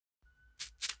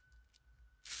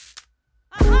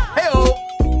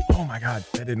my God,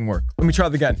 that didn't work. Let me try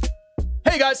that again.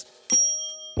 Hey guys,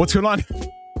 what's going on?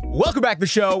 Welcome back to the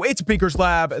show. It's Beaker's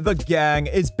Lab. The gang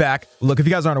is back. Look, if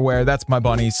you guys aren't aware, that's my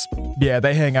bunnies. Yeah,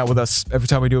 they hang out with us every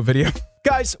time we do a video.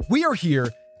 Guys, we are here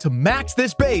to max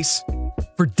this base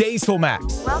for Days Till Max.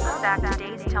 Welcome back to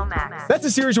Days Till Max. That's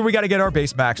a series where we got to get our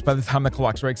base max by the time the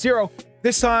clock's rank 0.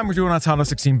 This time, we're doing on Town Hall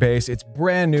 16 base. It's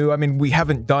brand new. I mean, we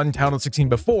haven't done Town Hall 16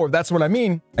 before. That's what I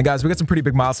mean. And guys, we got some pretty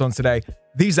big milestones today.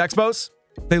 These expos,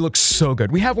 they look so good.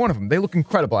 We have one of them. They look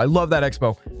incredible. I love that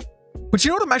expo. But you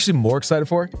know what I'm actually more excited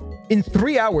for? In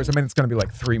 3 hours, I mean, it's going to be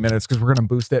like 3 minutes because we're going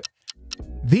to boost it.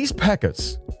 These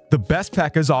Pekkas, the best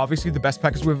Pekkas, obviously the best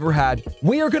Pekkas we've ever had,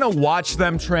 we are going to watch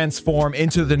them transform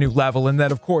into the new level. And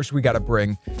then, of course, we got to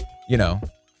bring, you know,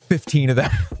 15 of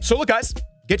them. So look, guys,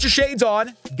 get your shades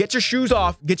on, get your shoes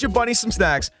off, get your bunnies some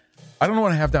snacks. I don't know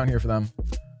what I have down here for them.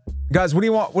 Guys, what do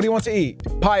you want? What do you want to eat?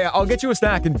 Paya, I'll get you a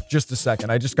snack in just a second.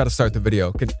 I just got to start the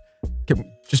video. Can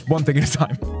just one thing at a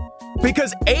time.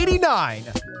 Because 89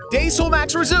 Days Till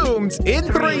Max resumes in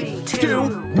 3, 2,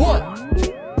 1.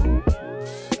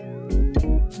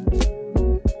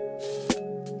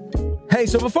 Hey,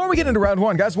 so before we get into round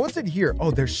 1, guys, what's in here? Oh,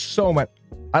 there's so much.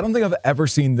 I don't think I've ever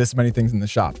seen this many things in the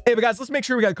shop. Hey, but guys, let's make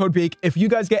sure we got code BEAK. If you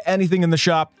guys get anything in the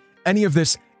shop, any of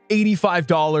this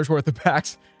 $85 worth of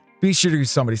packs, be sure to use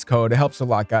somebody's code. It helps a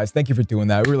lot, guys. Thank you for doing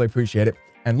that. I really appreciate it.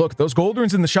 And look, those gold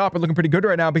runes in the shop are looking pretty good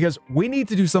right now because we need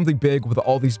to do something big with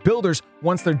all these builders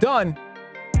once they're done.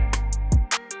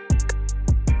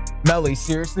 Melly,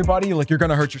 seriously, buddy? Like, you're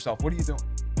gonna hurt yourself. What are you doing?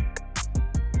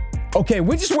 Okay,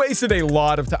 we just wasted a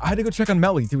lot of time. I had to go check on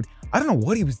Melly, dude. I don't know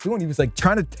what he was doing. He was like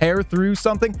trying to tear through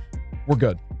something. We're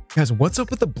good. Guys, what's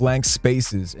up with the blank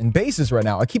spaces and bases right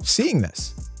now? I keep seeing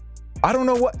this. I don't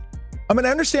know what. I mean, I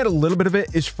understand a little bit of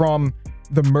it is from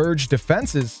the merged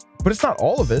defenses, but it's not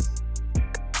all of it.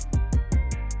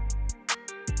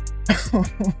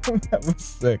 That was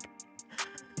sick.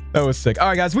 That was sick. All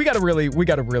right, guys, we gotta really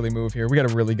move here. We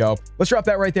gotta really go. Let's drop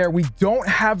that right there. We don't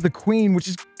have the queen, which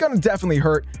is gonna definitely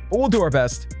hurt, but we'll do our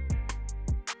best.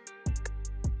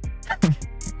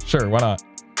 Sure, why not?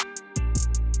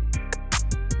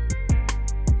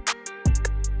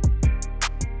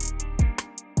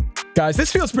 Guys,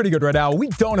 this feels pretty good right now. We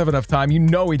don't have enough time. You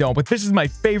know we don't, but this is my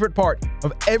favorite part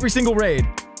of every single raid.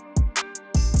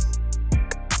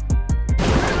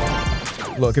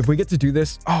 Look, if we get to do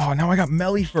this... Oh, now I got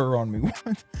Melly fur on me.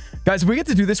 What? Guys, if we get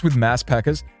to do this with mass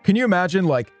Pekkas, can you imagine,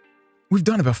 like... We've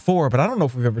done it before, but I don't know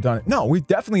if we've ever done it. No, we've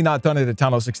definitely not done it at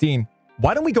Town Hall 16.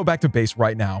 Why don't we go back to base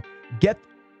right now? Get...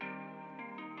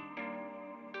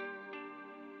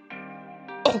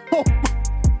 Oh.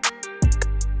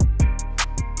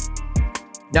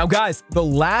 Now, guys, the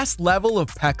last level of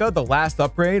Pekka, the last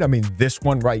upgrade, I mean, this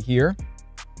one right here,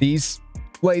 these...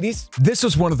 ladies, this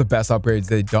was one of the best upgrades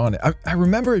they'd done. I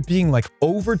remember it being like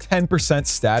over 10%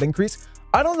 stat increase.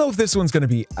 I don't know if this one's going to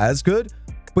be as good,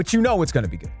 but you know it's going to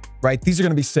be good, right? These are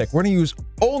going to be sick. We're going to use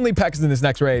only Pekkas in this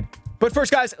next raid. But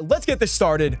first, guys, let's get this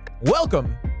started.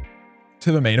 Welcome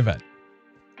to the main event.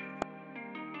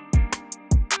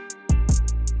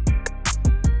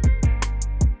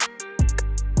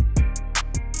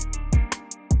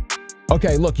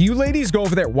 Okay, look, you ladies go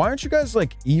over there. Why aren't you guys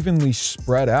like evenly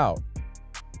spread out?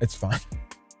 It's fine.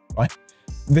 What?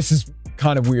 This is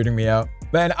kind of weirding me out.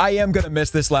 Man, I am going to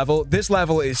miss this level. This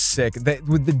level is sick.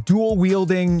 With the dual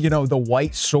wielding, you know, the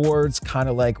white swords, kind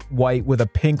of like white with a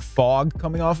pink fog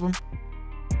coming off them.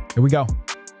 Here we go.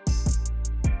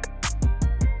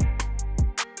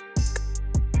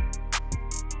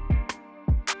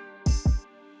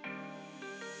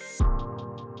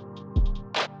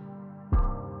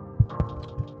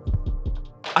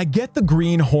 I get the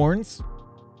green horns.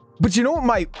 But you know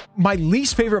what my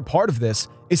least favorite part of this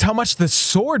is how much the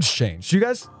swords changed. You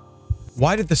guys,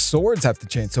 why did the swords have to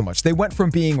change so much? They went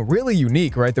from being really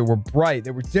unique, right? They were bright.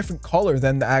 They were different color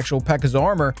than the actual Pekka's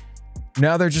armor.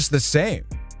 Now they're just the same.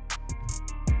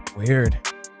 Weird.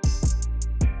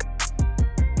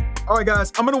 All right,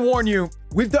 guys, I'm going to warn you.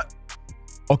 We've done...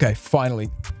 Okay, finally.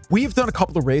 We've done a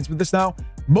couple of raids with this now.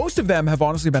 Most of them have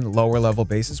honestly been lower level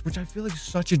bases, which I feel like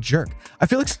such a jerk. I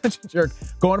feel like such a jerk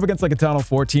going up against like a Town Hall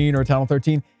 14 or a Town Hall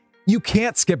 13. You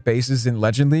can't skip bases in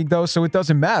Legend League though, so it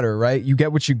doesn't matter, right? You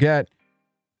get what you get.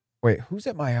 Wait, who's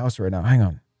at my house right now? Hang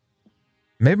on.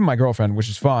 Maybe my girlfriend, which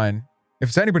is fine. If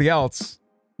it's anybody else...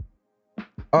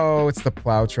 Oh, it's the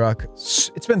plow truck.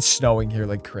 It's been snowing here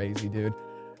like crazy, dude.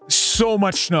 So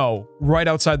much snow right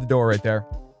outside the door right there.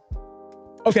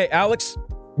 Okay, Alex,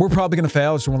 we're probably going to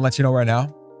fail. I just want to let you know right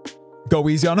now. Go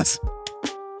easy on us.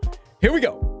 Here we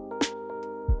go.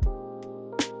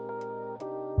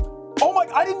 Oh my,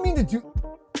 I didn't mean to do...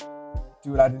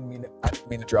 Dude, I didn't mean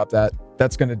to drop that.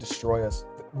 That's going to destroy us.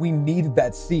 We needed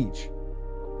that siege.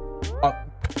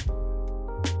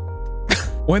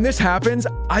 When this happens,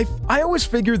 I always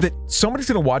figure that somebody's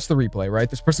going to watch the replay, right?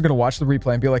 This person's going to watch the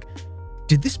replay and be like,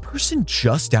 did this person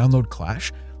just download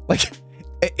Clash? Like,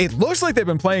 it looks like they've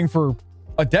been playing for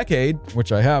a decade,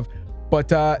 which I have,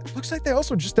 but it looks like they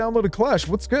also just downloaded Clash.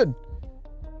 What's good?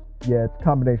 Yeah, it's a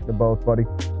combination of both, buddy.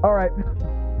 All right.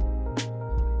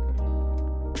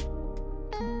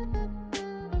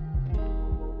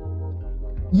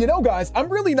 You know, guys, I'm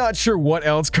really not sure what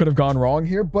else could have gone wrong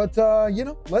here, but, you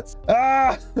know, let's...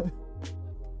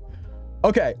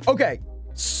 Okay.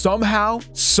 Somehow,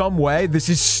 some way, this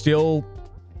is still...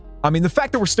 I mean, the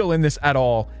fact that we're still in this at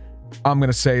all, I'm going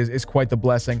to say is quite the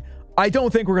blessing. I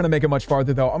don't think we're going to make it much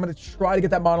farther, though. I'm going to try to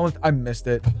get that monolith. I missed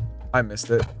it.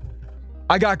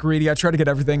 I got greedy. I tried to get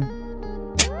everything.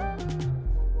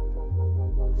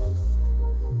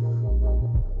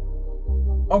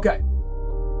 Okay.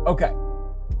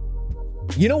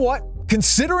 You know what?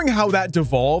 Considering how that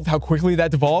devolved, how quickly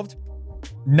that devolved,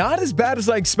 not as bad as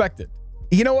I expected.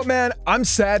 You know what, man? I'm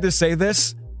sad to say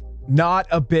this. Not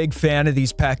a big fan of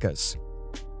these Pekkas.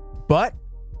 But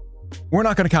we're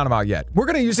not going to count them out yet. We're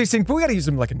going to use these things, but we got to use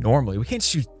them like normally. We can't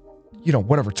just use, you know,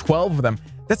 whatever, 12 of them.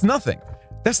 That's nothing.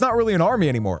 That's not really an army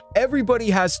anymore. Everybody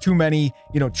has too many,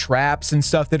 you know, traps and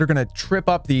stuff that are going to trip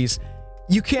up these.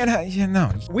 You can't have, you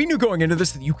know, we knew going into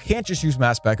this that you can't just use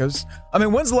mass Pekkas. I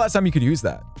mean, when's the last time you could use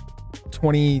that?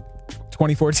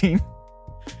 2014?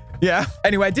 Yeah.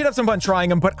 Anyway, I did have some fun trying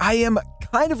them, but I am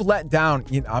kind of let down.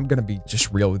 You know, I'm going to be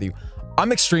just real with you.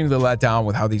 I'm extremely let down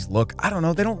with how these look. I don't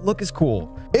know. They don't look as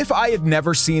cool. If I had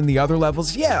never seen the other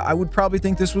levels, yeah, I would probably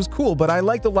think this was cool, but I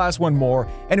like the last one more.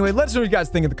 Anyway, let us know what you guys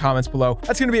think in the comments below.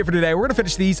 That's going to be it for today. We're going to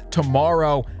finish these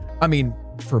tomorrow. I mean,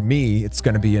 for me, it's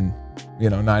going to be in, you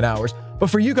know, 9 hours. But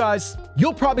for you guys,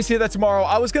 you'll probably see that tomorrow.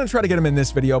 I was going to try to get them in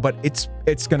this video, but it's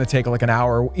going to take like an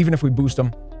hour, even if we boost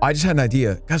them. I just had an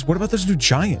idea. Guys, what about those new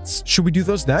giants? Should we do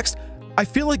those next? I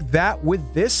feel like that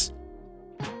with this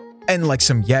and like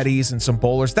some Yetis and some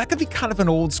bowlers, that could be kind of an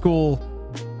old school.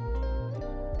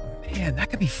 Man, that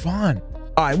could be fun.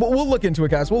 All right, we'll look into it,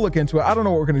 guys. We'll look into it. I don't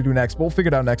know what we're going to do next, but we'll figure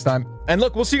it out next time. And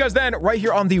look, we'll see you guys then right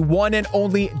here on the one and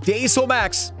only Days Till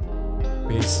Max.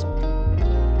 Peace.